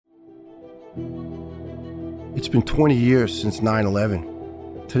It's been 20 years since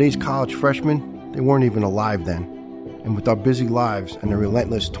 9/11. Today's college freshmen, they weren't even alive then. And with our busy lives and the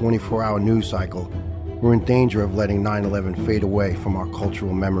relentless 24-hour news cycle, we're in danger of letting 9/11 fade away from our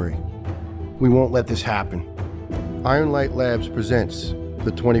cultural memory. We won't let this happen. Iron Light Labs presents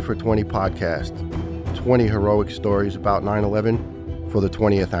the 20 for 20 podcast, 20 heroic stories about 9/11 for the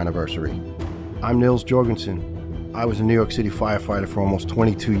 20th anniversary. I'm Nils Jorgensen. I was a New York City firefighter for almost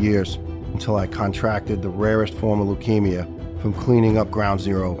 22 years until I contracted the rarest form of leukemia from cleaning up Ground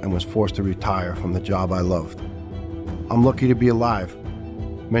Zero and was forced to retire from the job I loved. I'm lucky to be alive.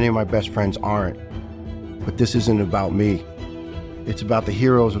 Many of my best friends aren't. But this isn't about me. It's about the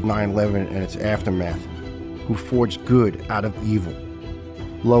heroes of 9/11 and its aftermath, who forged good out of evil.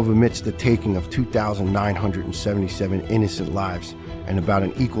 Love amidst the taking of 2,977 innocent lives, and about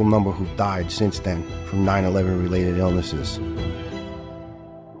an equal number who've died since then from 9/11 related illnesses.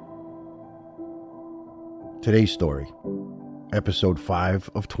 Today's story, episode 5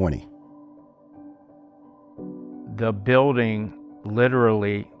 of 20. The building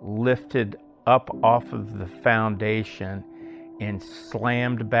literally lifted up off of the foundation and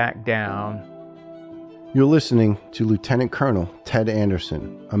slammed back down. You're listening to Lieutenant Colonel Ted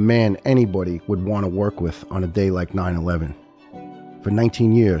Anderson, a man anybody would want to work with on a day like 9/11. For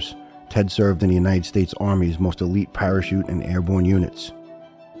 19 years, Ted served in the United States Army's most elite parachute and airborne units.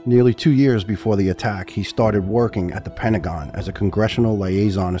 Nearly 2 years before the attack, he started working at the Pentagon as a congressional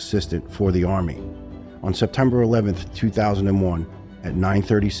liaison assistant for the Army. On September 11th, 2001, at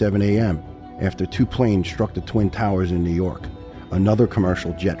 9:37 a.m., after two planes struck the Twin Towers in New York, another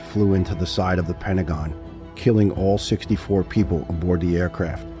commercial jet flew into the side of the Pentagon, killing all 64 people aboard the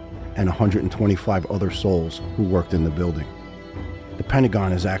aircraft and 125 other souls who worked in the building. The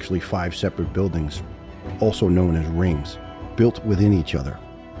Pentagon is actually 5 separate buildings, also known as rings, built within each other.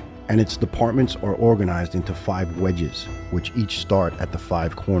 And its departments are organized into 5 wedges, which each start at the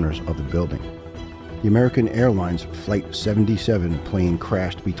 5 corners of the building. The American Airlines Flight 77 plane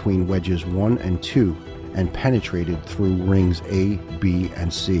crashed between wedges 1 and 2 and penetrated through rings A, B,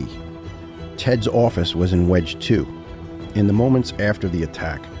 and C. Ted's office was in wedge 2. In the moments after the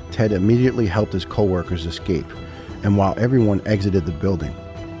attack, Ted immediately helped his coworkers escape, and while everyone exited the building,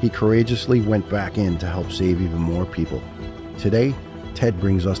 he courageously went back in to help save even more people. Today, Ted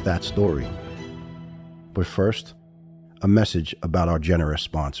brings us that story. But first, a message about our generous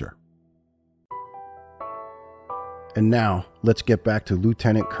sponsor. And now, let's get back to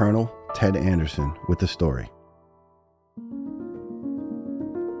Lieutenant Colonel Ted Anderson with the story.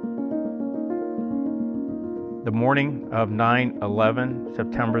 The morning of 9/11,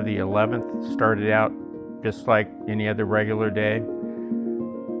 September the 11th, started out just like any other regular day.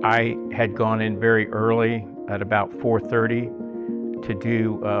 I had gone in very early at about 4:30 to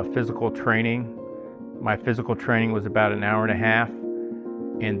do physical training. My physical training was about an hour and a half,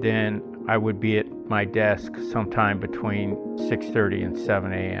 and then I would be at my desk sometime between 6:30 and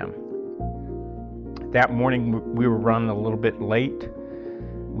 7 a.m. That morning we were running a little bit late.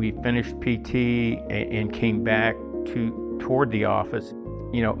 We finished PT and came back toward the office.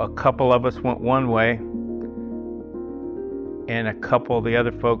 You know, a couple of us went one way and a couple of the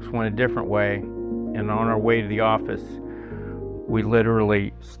other folks went a different way. And on our way to the office, we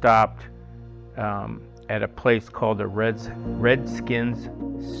literally stopped at a place called the Redskins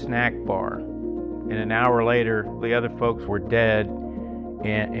Snack Bar. And an hour later, the other folks were dead,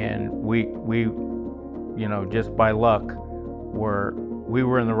 and we you know, just by luck, we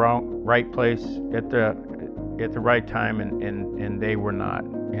were in the right place at the right time, and they were not.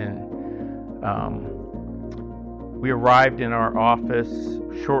 And we arrived in our office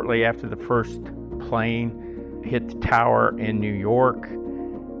shortly after the first plane hit the tower in New York,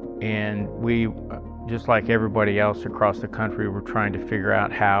 and we, just like everybody else across the country, were trying to figure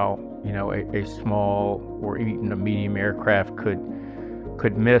out how, you know, a small or even a medium aircraft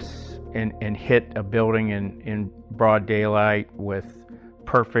could miss and hit a building in broad daylight with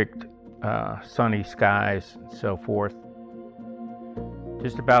perfect sunny skies and so forth.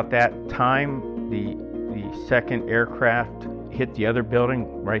 Just about that time, the second aircraft hit the other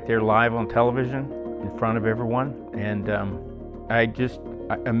building right there live on television in front of everyone, and I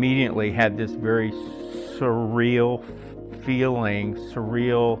immediately had this very surreal feeling,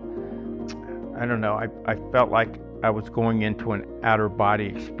 I don't know, I felt like I was going into an outer body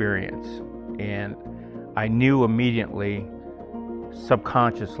experience, and I knew immediately,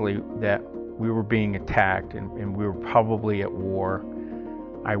 subconsciously, that we were being attacked and we were probably at war.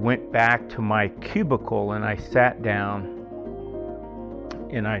 I went back to my cubicle and I sat down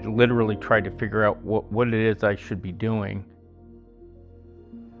and I literally tried to figure out what it is I should be doing.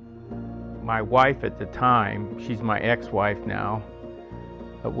 My wife at the time, she's my ex-wife now,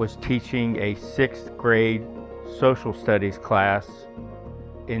 was teaching a 6th grade social studies class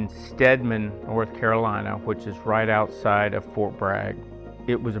in Stedman, North Carolina, which is right outside of Fort Bragg.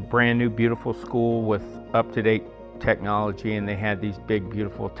 It was a brand new, beautiful school with up-to-date technology, and they had these big,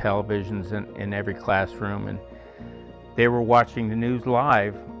 beautiful televisions in every classroom, and they were watching the news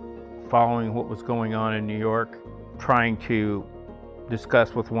live, following what was going on in New York, trying to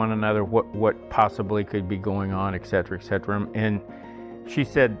discuss with one another what possibly could be going on, et cetera, et cetera. And she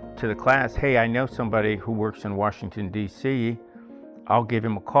said to the class, "Hey, I know somebody who works in Washington, D.C. I'll give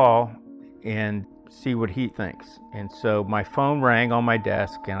him a call and see what he thinks." And so my phone rang on my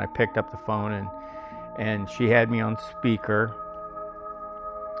desk, and I picked up the phone, and she had me on speaker.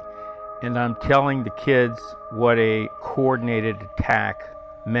 And I'm telling the kids what a coordinated attack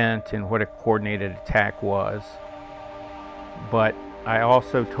meant and what a coordinated attack was. But I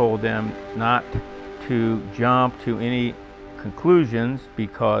also told them not to jump to any conclusions,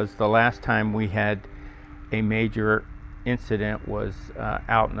 because the last time we had a major incident was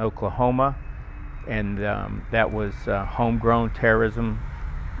out in Oklahoma, and that was homegrown terrorism.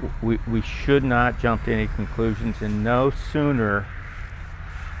 We should not jump to any conclusions, and no sooner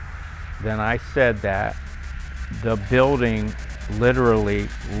than I said that, the building literally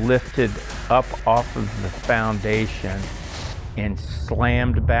lifted up off of the foundation and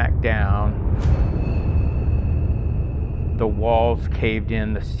slammed back down. The walls caved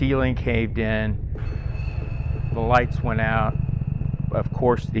in, the ceiling caved in, the lights went out. Of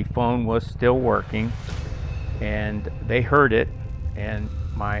course, the phone was still working, and they heard it, and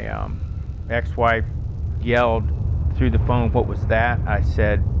my ex-wife yelled through the phone, "What was that?" I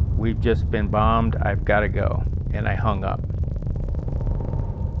said, "We've just been bombed, I've got to go," and I hung up.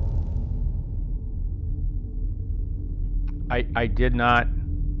 I did not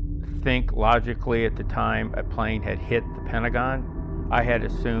think logically at the time a plane had hit the Pentagon. I had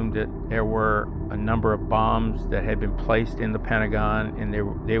assumed that there were a number of bombs that had been placed in the Pentagon, and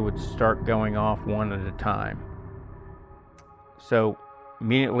they would start going off one at a time. So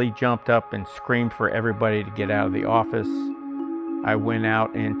immediately jumped up and screamed for everybody to get out of the office. I went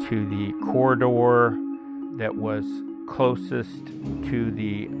out into the corridor that was closest to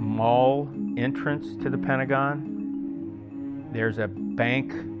the mall entrance to the Pentagon. There's a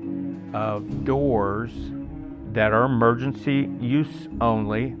bank of doors that are emergency use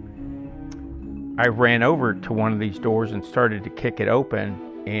only. I ran over to one of these doors and started to kick it open,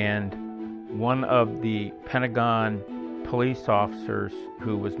 and one of the Pentagon police officers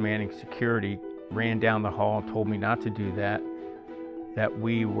who was manning security ran down the hall and told me not to do that, that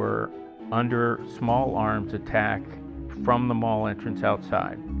we were under small arms attack from the mall entrance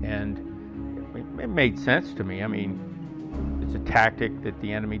outside. And it made sense to me. I mean, it's a tactic that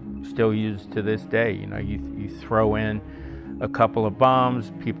the enemy still uses to this day. You know, you throw in a couple of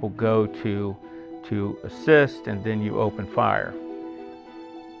bombs, people go to assist, and then you open fire.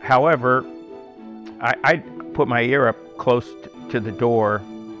 However, I put my ear up close to the door,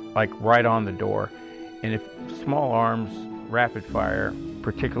 like right on the door, and if small arms rapid fire,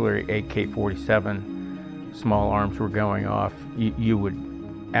 particularly AK-47 small arms were going off, you would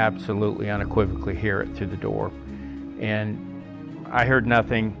absolutely unequivocally hear it through the door. And I heard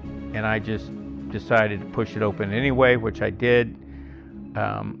nothing, and I just decided to push it open anyway, which I did.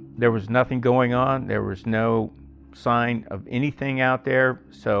 There was nothing going on. There was no sign of anything out there,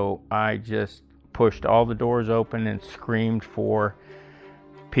 so I just pushed all the doors open and screamed for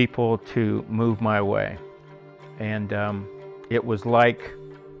people to move my way. And it was like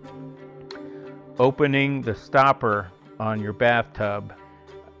opening the stopper on your bathtub.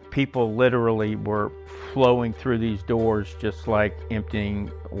 People literally were flowing through these doors just like emptying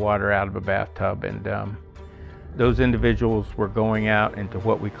water out of a bathtub. And those individuals were going out into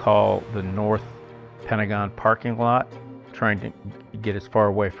what we call the North Pentagon parking lot, trying to get as far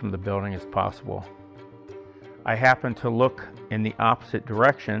away from the building as possible. I happened to look in the opposite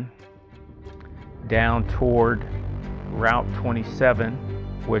direction, down toward Route 27,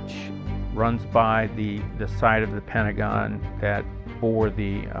 which runs by the side of the Pentagon that bore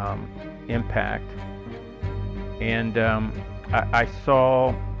the impact. And I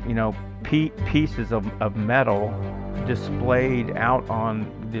saw, pieces of metal displayed out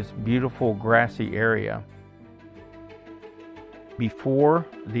on this beautiful grassy area. Before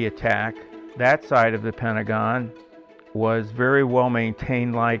the attack, that side of the Pentagon was very well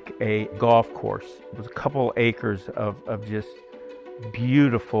maintained, like a golf course. It was a couple acres of just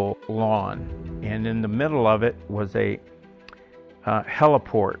beautiful lawn. And in the middle of it was a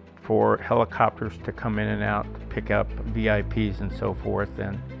heliport for helicopters to come in and out to pick up VIPs and so forth.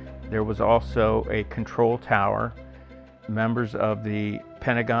 And There was also a control tower. Members of the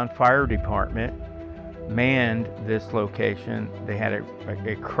Pentagon Fire Department manned this location. They had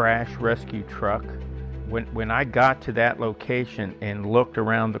a crash rescue truck. When I got to that location and looked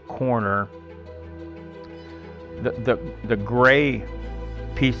around the corner, the gray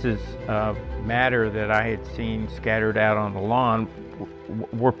pieces of matter that I had seen scattered out on the lawn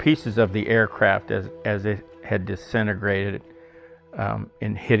were pieces of the aircraft as it had disintegrated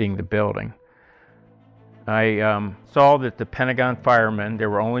in hitting the building. I saw that the Pentagon firemen, there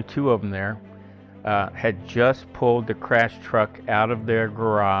were only 2 of them there, had just pulled the crash truck out of their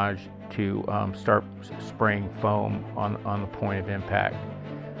garage to start spraying foam on the point of impact.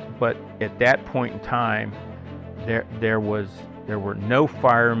 But at that point in time, there were no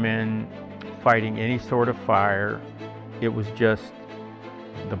firemen fighting any sort of fire. It was just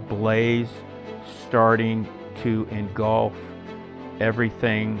the blaze starting to engulf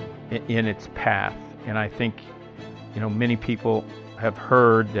everything in its path. And I think, many people have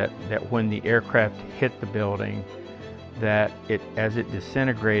heard that when the aircraft hit the building, that as it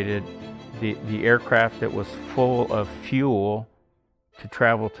disintegrated, the aircraft that was full of fuel to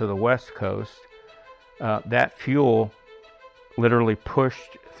travel to the West Coast, that fuel literally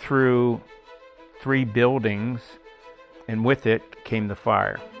pushed through 3 buildings, and with it came the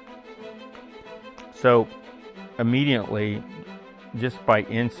fire. So immediately, just by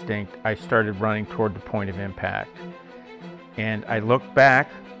instinct, I started running toward the point of impact. And I looked back,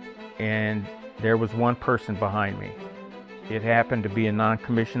 and there was one person behind me. It happened to be a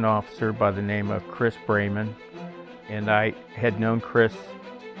non-commissioned officer by the name of Chris Brayman. And I had known Chris,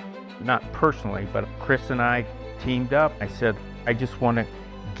 not personally, but Chris and I teamed up. I said, I just want to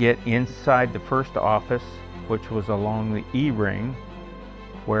get inside the first office, which was along the E-ring,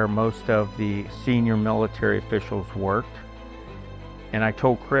 where most of the senior military officials worked. And I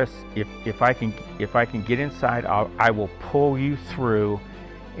told Chris, if I can get inside, I will pull you through,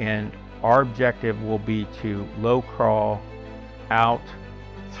 and our objective will be to low crawl out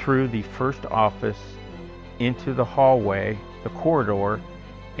through the first office into the hallway, the corridor,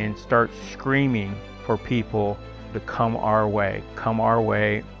 and start screaming for people to come our way. Come our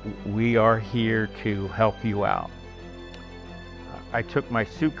way. We are here to help you out. I took my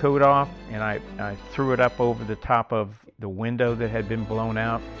suit coat off and I threw it up over the top of the window that had been blown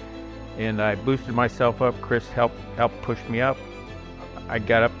out, and I boosted myself up. Chris helped push me up. I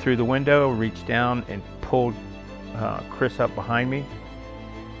got up through the window, reached down and pulled Chris up behind me.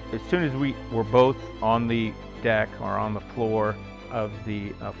 As soon as we were both on the deck or on the floor of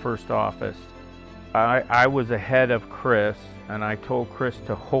the first office, I was ahead of Chris, and I told Chris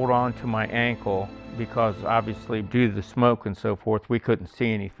to hold on to my ankle because obviously due to the smoke and so forth, we couldn't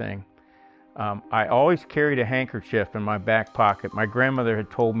see anything. I always carried a handkerchief in my back pocket. My grandmother had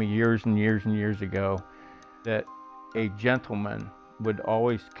told me years and years and years ago that a gentleman would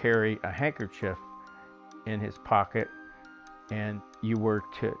always carry a handkerchief in his pocket, and you were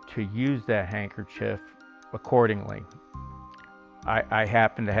to use that handkerchief accordingly. I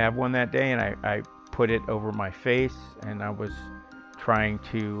happened to have one that day, and I put it over my face, and I was trying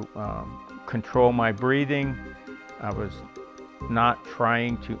to control my breathing. I was not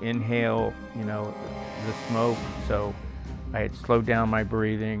trying to inhale, the smoke, so I had slowed down my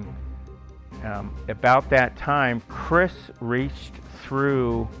breathing. About that time, Chris reached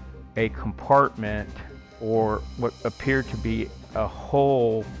through a compartment, or what appeared to be a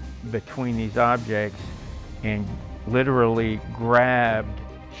hole between these objects, and literally grabbed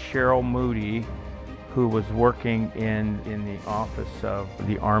Cheryl Moody, who was working in the office of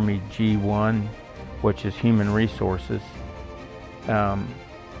the Army G1, which is Human Resources.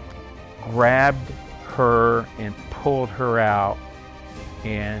 Grabbed her and pulled her out,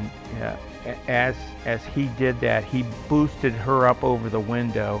 and as he did that, he boosted her up over the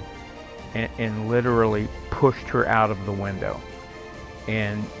window and literally pushed her out of the window.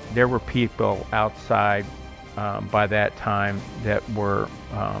 And there were people outside by that time that were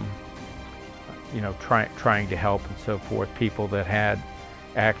trying to help and so forth, people that had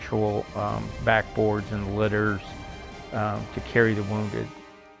actual backboards and litters to carry the wounded.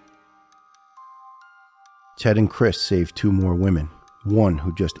 Ted and Chris saved 2 more women, one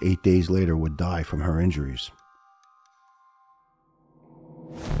who just 8 days later would die from her injuries.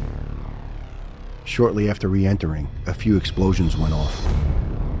 Shortly after re-entering, a few explosions went off,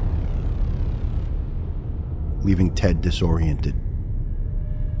 leaving Ted disoriented.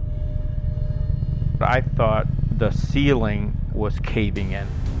 I thought the ceiling was caving in.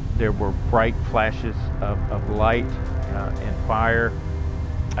 There were bright flashes of light and fire.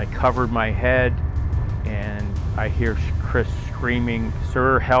 I covered my head, and I hear Chris screaming,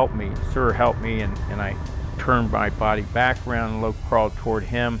 "Sir, help me, sir, help me," and I turned my body back around and low crawled toward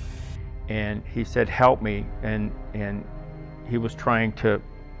him, and he said, "Help me," and he was trying to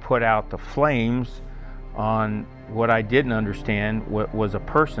put out the flames on what I didn't understand what was a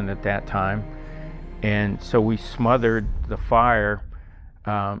person at that time. And so we smothered the fire,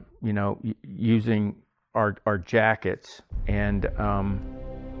 using our jackets. And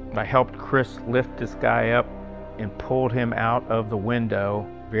I helped Chris lift this guy up and pulled him out of the window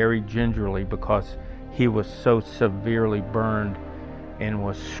very gingerly, because he was so severely burned and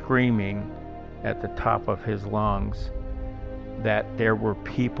was screaming at the top of his lungs that there were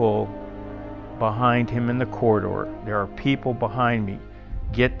people behind him in the corridor. There are people behind me.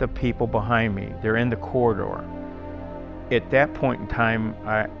 Get the people behind me. They're in the corridor. At that point in time,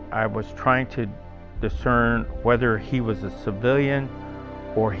 I was trying to discern whether he was a civilian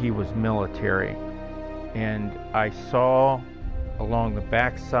or he was military. And I saw along the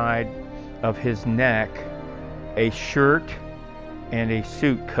backside of his neck a shirt and a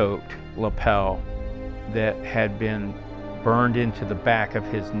suit coat lapel that had been burned into the back of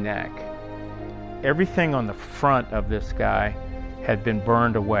his neck. Everything on the front of this guy had been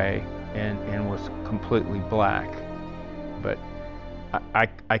burned away and was completely black. But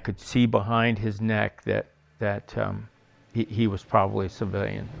I could see behind his neck that he was probably a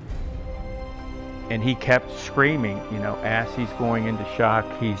civilian. And he kept screaming, as he's going into shock,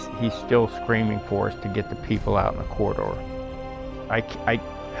 he's still screaming for us to get the people out in the corridor. I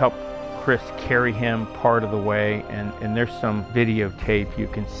helped Chris carry him part of the way, and there's some videotape. You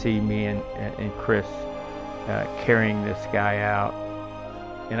can see me and Chris carrying this guy out.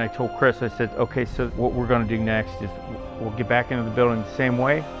 And I told Chris, I said, okay, so what we're going to do next is we'll get back into the building the same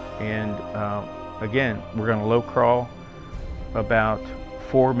way, and again, we're going to low crawl about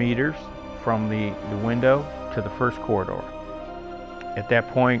 4 meters from the window to the first corridor. At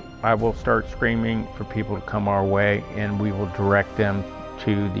that point, I will start screaming for people to come our way, and we will direct them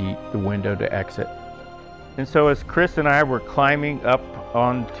to the window to exit. And so as Chris and I were climbing up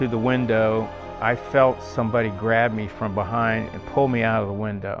onto the window, I felt somebody grab me from behind and pull me out of the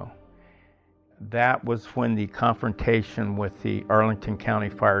window. That was when the confrontation with the Arlington County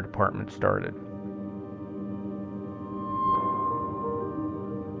Fire Department started.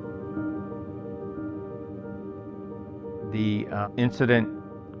 The incident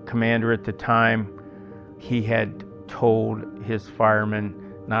commander at the time, he had told his firemen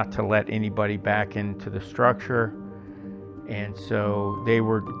not to let anybody back into the structure. And so they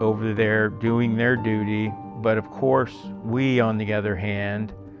were over there doing their duty. But of course, we, on the other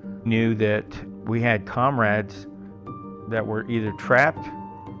hand, knew that we had comrades that were either trapped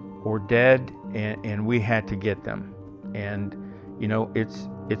or dead, and we had to get them. And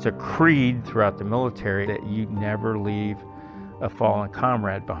it's a creed throughout the military that you never leave a fallen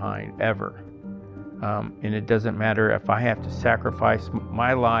comrade behind, ever. And it doesn't matter if I have to sacrifice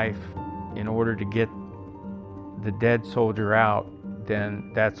my life in order to get the dead soldier out,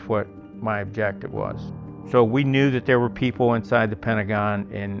 then that's what my objective was. So we knew that there were people inside the Pentagon,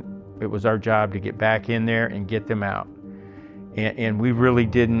 and it was our job to get back in there and get them out. And we really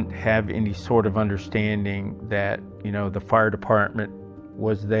didn't have any sort of understanding that, the fire department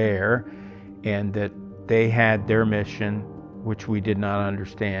was there and that they had their mission, which we did not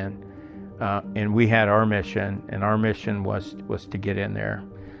understand. And we had our mission, and our mission was to get in there.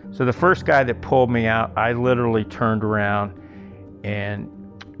 So the first guy that pulled me out, I literally turned around and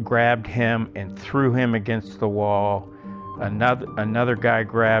grabbed him and threw him against the wall. Another guy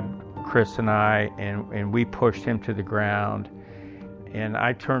grabbed Chris and I, and we pushed him to the ground. And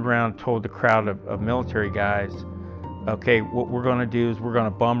I turned around and told the crowd of military guys, okay, what we're going to do is we're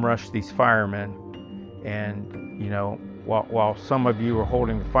going to bum rush these firemen, and while some of you are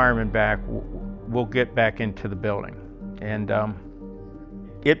holding the firemen back, we'll get back into the building. And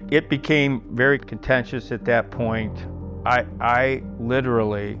it became very contentious at that point. I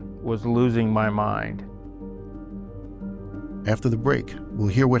literally was losing my mind. After the break, we'll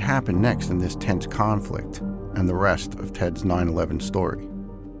hear what happened next in this tense conflict and the rest of Ted's 9/11 story.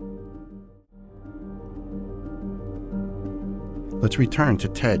 Let's return to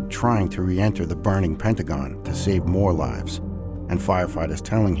Ted trying to re-enter the burning Pentagon to save more lives, and firefighters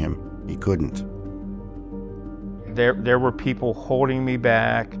telling him he couldn't. There were people holding me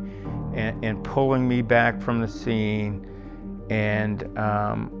back and pulling me back from the scene, and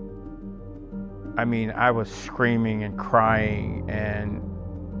I was screaming and crying and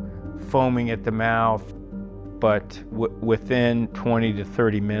foaming at the mouth, but within 20 to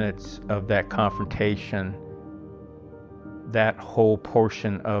 30 minutes of that confrontation, that whole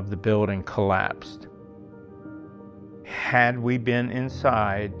portion of the building collapsed. Had we been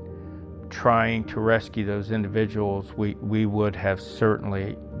inside trying to rescue those individuals, we would have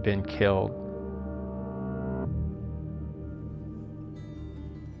certainly been killed.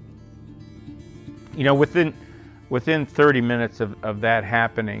 You know, within 30 minutes of that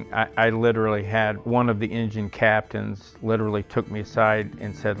happening, I literally had one of the engine captains literally took me aside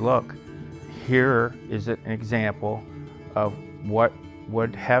and said, look, here is an example of what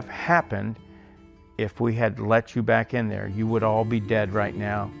would have happened if we had let you back in there. You would all be dead right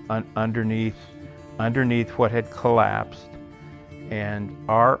now underneath what had collapsed. And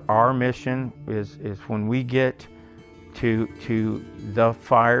our mission is when we get to the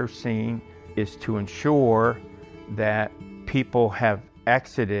fire scene is to ensure that people have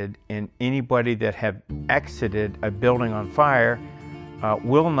exited, and anybody that have exited a building on fire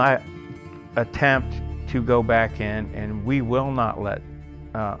will not attempt to go back in, and we will not let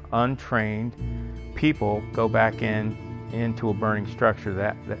untrained people go back into a burning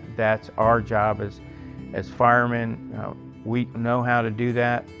structure. That's our job as firemen. We know how to do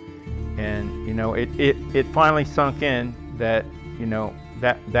that, and you know it finally sunk in that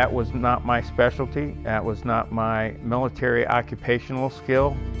that was not my specialty. That was not my military occupational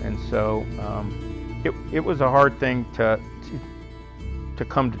skill, and so it was a hard thing to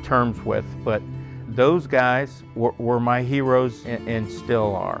come to terms with. But those guys were my heroes and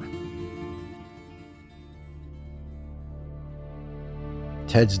still are.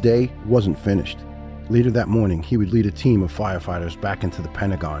 Ted's day wasn't finished. Later that morning, he would lead a team of firefighters back into the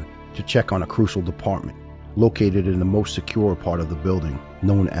Pentagon to check on a crucial department located in the most secure part of the building,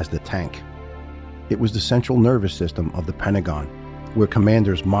 known as the tank. It was the central nervous system of the Pentagon, where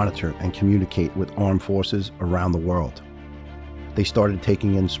commanders monitor and communicate with armed forces around the world. They started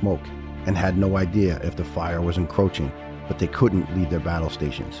taking in smoke and had no idea if the fire was encroaching, but they couldn't leave their battle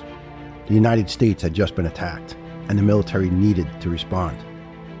stations. The United States had just been attacked, and the military needed to respond.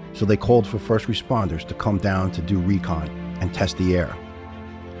 So they called for first responders to come down to do recon and test the air.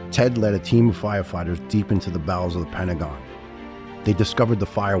 Ted led a team of firefighters deep into the bowels of the Pentagon. They discovered the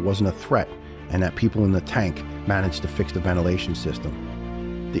fire wasn't a threat and that people in the tank managed to fix the ventilation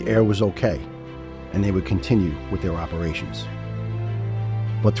system. The air was okay, and they would continue with their operations.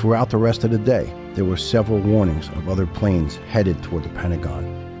 But throughout the rest of the day, there were several warnings of other planes headed toward the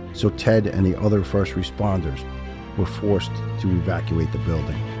Pentagon, so Ted and the other first responders were forced to evacuate the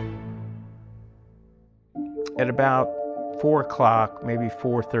building. At about 4 o'clock, maybe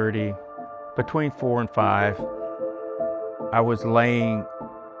 4:30, between 4 and 5, I was laying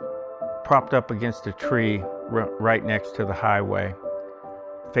propped up against a tree right next to the highway,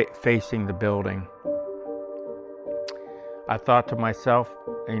 facing the building. I thought to myself,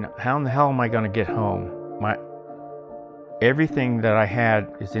 how in the hell am I going to get home? Everything that I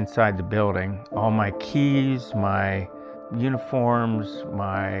had is inside the building. All my keys, my uniforms,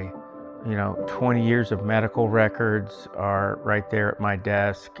 my 20 years of medical records are right there at my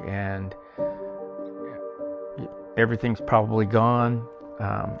desk, and everything's probably gone.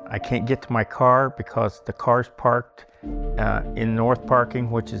 I can't get to my car because the car's parked in North Parking,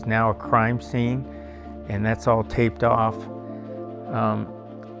 which is now a crime scene, and that's all taped off.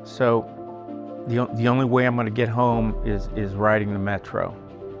 So the only way I'm going to get home is riding the Metro.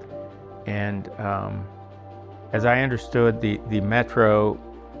 And as I understood, the Metro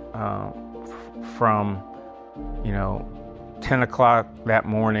from 10 o'clock that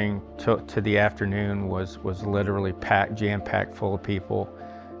morning to the afternoon was literally jam-packed full of people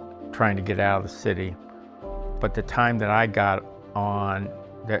trying to get out of the city. But the time that I got on,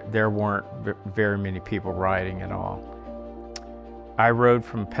 there weren't very many people riding at all. I rode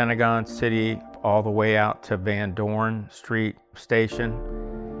from Pentagon City all the way out to Van Dorn Street Station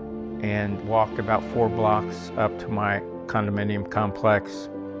and walked about 4 blocks up to my condominium complex.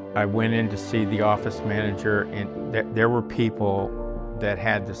 I went in to see the office manager, and there were people that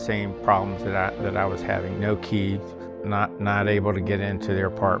had the same problems that I was having. No keys, not able to get into their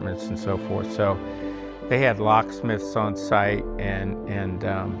apartments and so forth. So they had locksmiths on site, and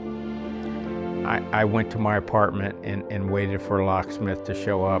I went to my apartment and waited for a locksmith to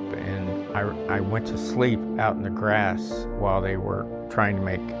show up, and I went to sleep out in the grass while they were trying to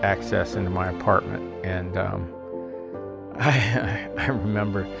make access into my apartment. And I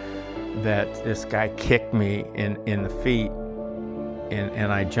remember that this guy kicked me in the feet,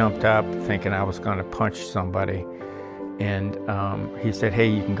 and I jumped up thinking I was going to punch somebody. And he said, "Hey,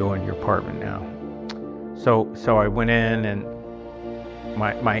 you can go into your apartment now." So I went in, and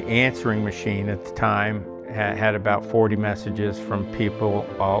my answering machine at the time had about 40 messages from people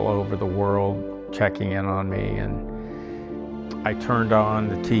all over the world checking in on me. And I turned on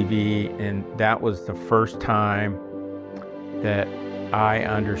the TV, and that was the first time that I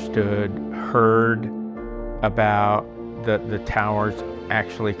understood, heard about the towers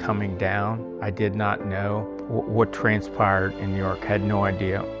actually coming down. I did not know what transpired in New York. Had no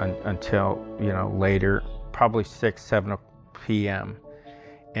idea until later, probably 6-7 p.m.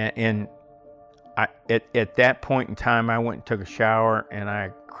 And I, at that point in time, I went and took a shower and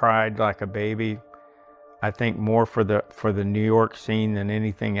I cried like a baby. I think more for the New York scene than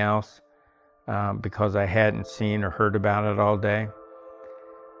anything else, because I hadn't seen or heard about it all day.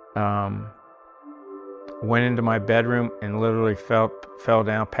 Went into my bedroom and literally fell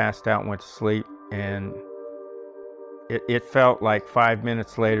down, passed out, and went to sleep. And it felt like 5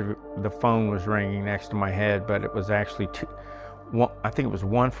 minutes later the phone was ringing next to my head, but it was actually I think it was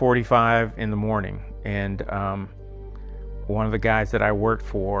 1:45 in the morning. And one of the guys that I worked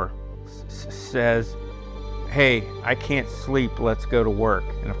for says, "Hey, I can't sleep, let's go to work."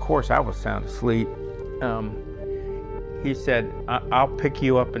 And of course I was sound asleep. He said, "I'll pick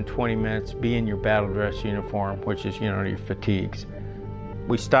you up in 20 minutes, be in your battle dress uniform," which is, your fatigues.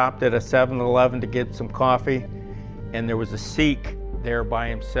 We stopped at a 7-Eleven to get some coffee, and there was a Sikh there by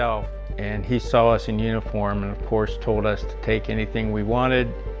himself, and he saw us in uniform and of course told us to take anything we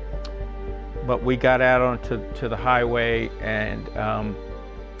wanted. But we got out onto the highway, and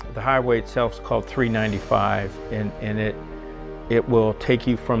the highway itself is called 395, and it will take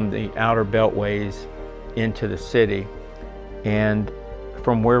you from the outer beltways into the city. And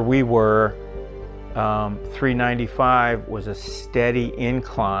from where we were, 395 was a steady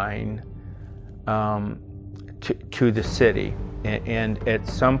incline to the city. And at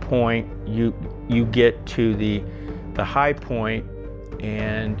some point, you get to the high point,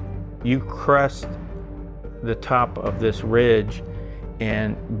 and you crest the top of this ridge,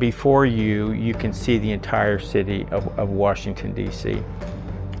 and before you can see the entire city of Washington, D.C.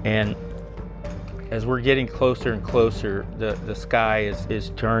 And as we're getting closer and closer, the sky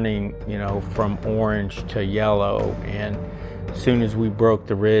is turning, from orange to yellow. And as soon as we broke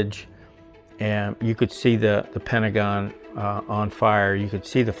the ridge, and you could see the Pentagon on fire, you could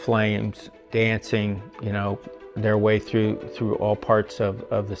see the flames dancing, their way through all parts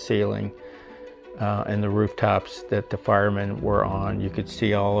of the ceiling and the rooftops that the firemen were on. You could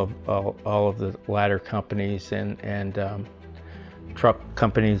see all of the ladder companies and truck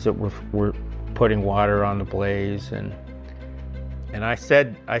companies that were putting water on the blaze. And I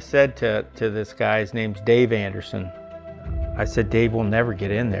said to this guy, his name's Dave Anderson, I said, "Dave, we'll never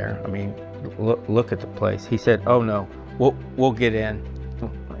get in there. I mean, look at the place." He said, "Oh no, we'll get in."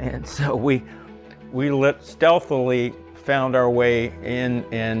 And so we stealthily found our way in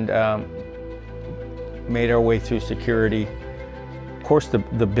and made our way through security. Of course,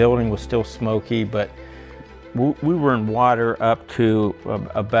 the building was still smoky, but we were in water up to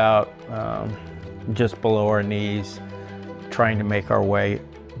about just below our knees, trying to make our way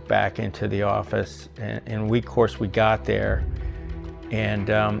back into the office. And we got there. And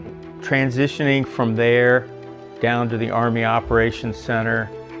transitioning from there down to the Army Operations Center,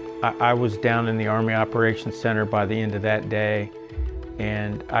 I was down in the Army Operations Center by the end of that day.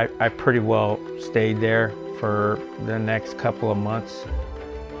 And I pretty well stayed there for the next couple of months.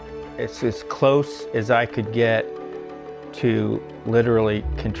 It's as close as I could get to literally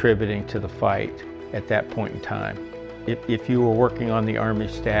contributing to the fight at that point in time. If you were working on the Army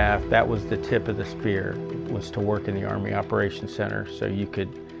staff, that was the tip of the spear, was to work in the Army Operations Center, so you could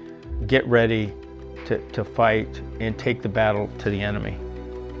get ready to fight and take the battle to the enemy.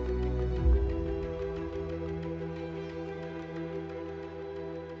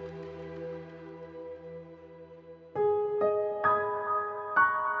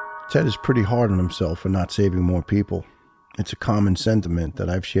 Ted is pretty hard on himself for not saving more people. It's a common sentiment that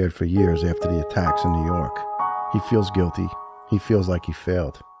I've shared for years after the attacks in New York. He feels guilty. He feels like he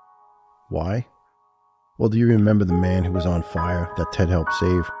failed. Why? Well, do you remember the man who was on fire that Ted helped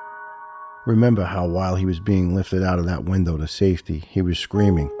save? Remember how while he was being lifted out of that window to safety, he was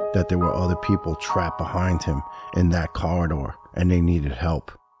screaming that there were other people trapped behind him in that corridor and they needed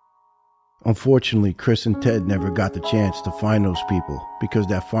help. Unfortunately, Chris and Ted never got the chance to find those people because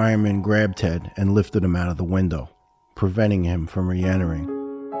that fireman grabbed Ted and lifted him out of the window, preventing him from re-entering.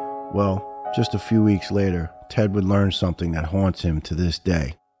 Well, just a few weeks later, Ted would learn something that haunts him to this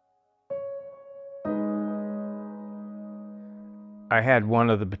day. I had one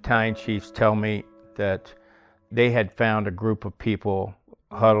of the battalion chiefs tell me that they had found a group of people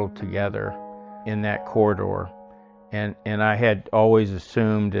huddled together in that corridor. And I had always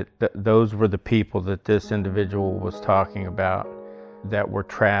assumed that those were the people that this individual was talking about that were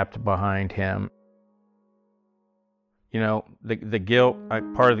trapped behind him. the guilt,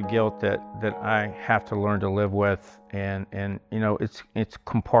 part of the guilt that I have to learn to live with, and it's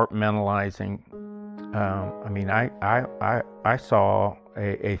compartmentalizing. I saw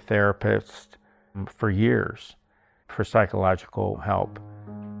a therapist for years for psychological help,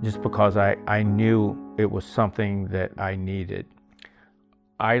 just because I knew it was something that I needed.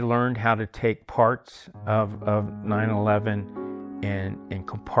 I learned how to take parts of 9/11 and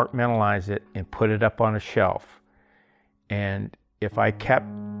compartmentalize it and put it up on a shelf. And if I kept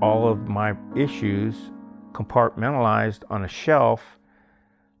all of my issues compartmentalized on a shelf,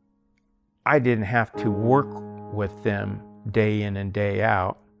 I didn't have to work with them day in and day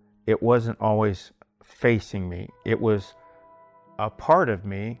out. It wasn't always facing me. It was a part of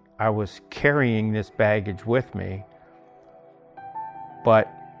me. I was carrying this baggage with me. But,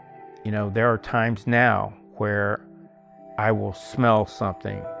 there are times now where I will smell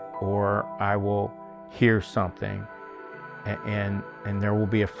something or I will hear something, and there will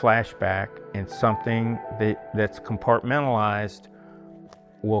be a flashback, and something that's compartmentalized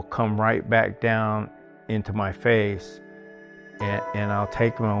will come right back down into my face, and I'll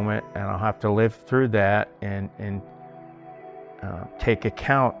take a moment and I'll have to live through that and take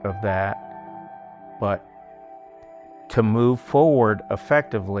account of that. But to move forward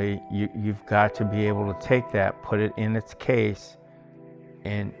effectively, you've got to be able to take that, put it in its case,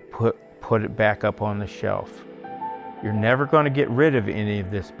 and put it back up on the shelf. You're never going to get rid of any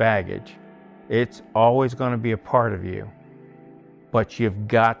of this baggage. It's always going to be a part of you. But you've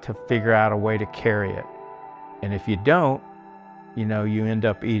got to figure out a way to carry it. And if you don't, you end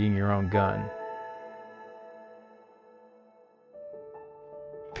up eating your own gun.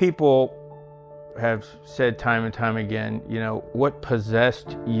 People have said time and time again, what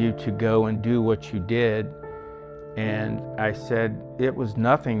possessed you to go and do what you did? And I said, it was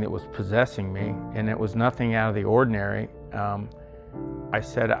nothing that was possessing me, and it was nothing out of the ordinary. I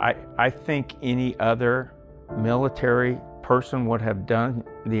said, I think any other military person would have done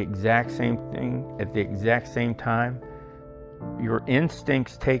the exact same thing at the exact same time. Your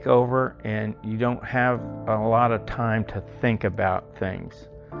instincts take over, and you don't have a lot of time to think about things.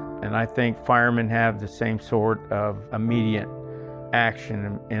 And I think firemen have the same sort of immediate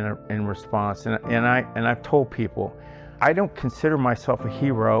action in response. And I've told people, I don't consider myself a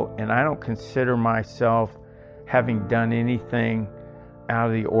hero, and I don't consider myself having done anything out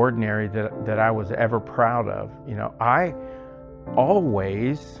of the ordinary that I was ever proud of. I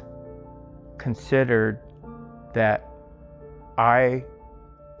always considered that I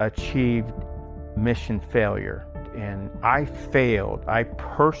achieved mission failure. And I failed. I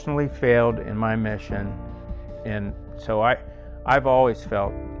personally failed in my mission. And so I've always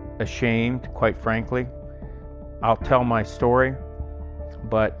felt ashamed, quite frankly. I'll tell my story,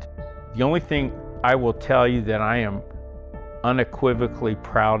 but the only thing I will tell you that I am unequivocally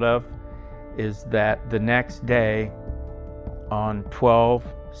proud of is that the next day, on 12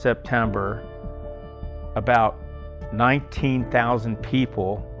 September, about 19,000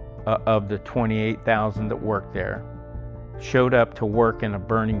 people of the 28,000 that worked there showed up to work in a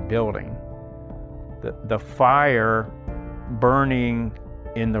burning building. The fire burning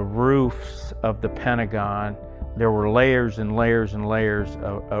in the roofs of the Pentagon, there were layers and layers and layers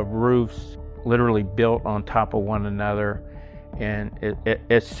of roofs literally built on top of one another. And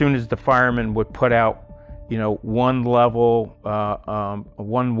as soon as the firemen would put out one level,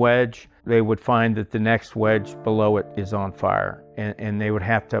 one wedge, they would find that the next wedge below it is on fire. And they would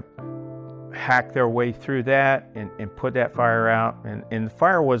have to hack their way through that and put that fire out. And the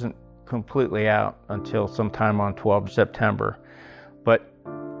fire wasn't completely out until sometime on 12 September. But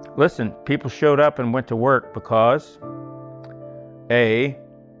listen, people showed up and went to work because A,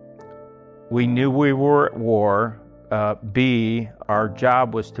 we knew we were at war. B, our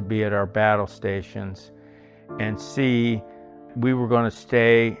job was to be at our battle stations. And C, we were going to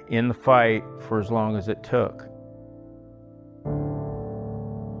stay in the fight for as long as it took.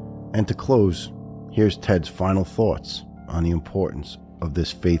 And to close, here's Ted's final thoughts on the importance of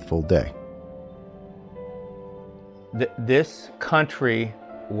this faithful day. This country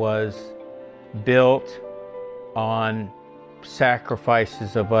was built on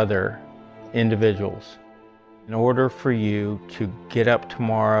sacrifices of other individuals. In order for you to get up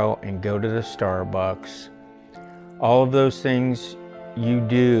tomorrow and go to the Starbucks, all of those things you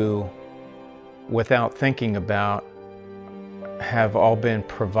do without thinking about have all been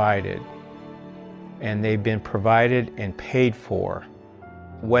provided. And they've been provided and paid for.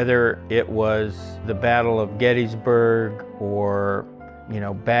 Whether it was the Battle of Gettysburg or,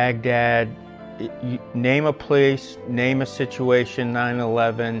 Baghdad, name a place, name a situation,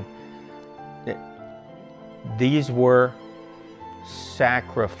 9/11, these were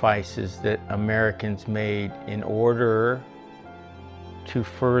sacrifices that Americans made in order to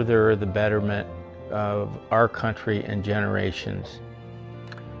further the betterment of our country and generations.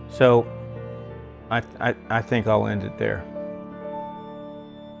 So I think I'll end it there.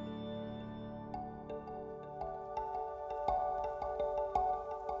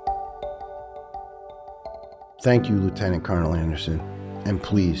 Thank you, Lieutenant Colonel Anderson, and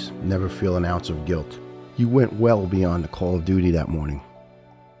please never feel an ounce of guilt. You went well beyond the call of duty that morning.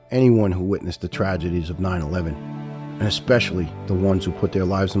 Anyone who witnessed the tragedies of 9/11, and especially the ones who put their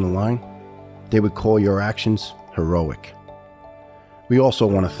lives on the line, they would call your actions heroic. We also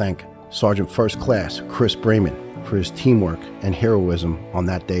want to thank Sergeant First Class Chris Brayman for his teamwork and heroism on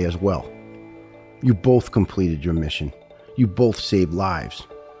that day as well. You both completed your mission. You both saved lives.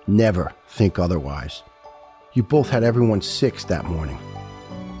 Never think otherwise. You both had everyone six that morning.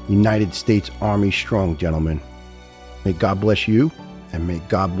 United States Army strong, gentlemen. May God bless you, and may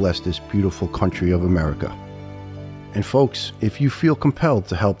God bless this beautiful country of America. And folks, if you feel compelled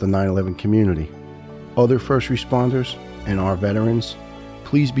to help the 9/11 community, other first responders, and our veterans,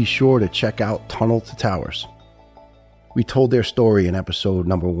 please be sure to check out Tunnel to Towers. We told their story in episode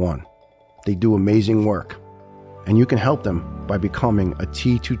number 1. They do amazing work, and you can help them by becoming a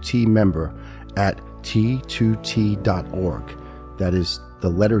T2T member at T2T.org. That is the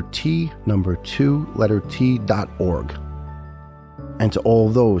letter T, number 2, letter T.org. And to all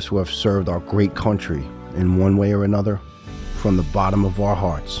those who have served our great country in one way or another, from the bottom of our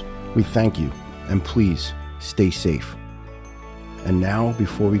hearts, we thank you, and please stay safe. And now,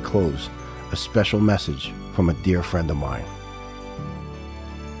 before we close, a special message from a dear friend of mine.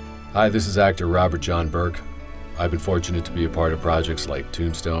 Hi, this is actor Robert John Burke. I've been fortunate to be a part of projects like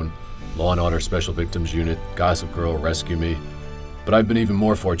Tombstone, Law & Order Special Victims Unit, Gossip Girl, Rescue Me. But I've been even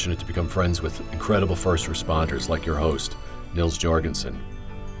more fortunate to become friends with incredible first responders like your host, Nils Jorgensen.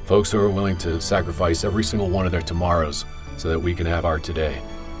 Folks who are willing to sacrifice every single one of their tomorrows so that we can have our today,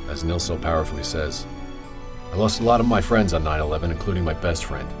 as Nils so powerfully says. I lost a lot of my friends on 9/11, including my best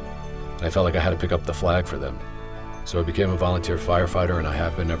friend. And I felt like I had to pick up the flag for them. So I became a volunteer firefighter, and I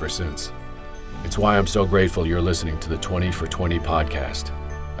have been ever since. It's why I'm so grateful you're listening to the 20 for 20 podcast.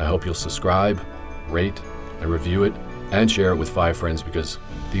 I hope you'll subscribe, rate, and review it, and share it with 5 friends because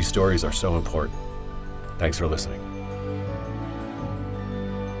these stories are so important. Thanks for listening.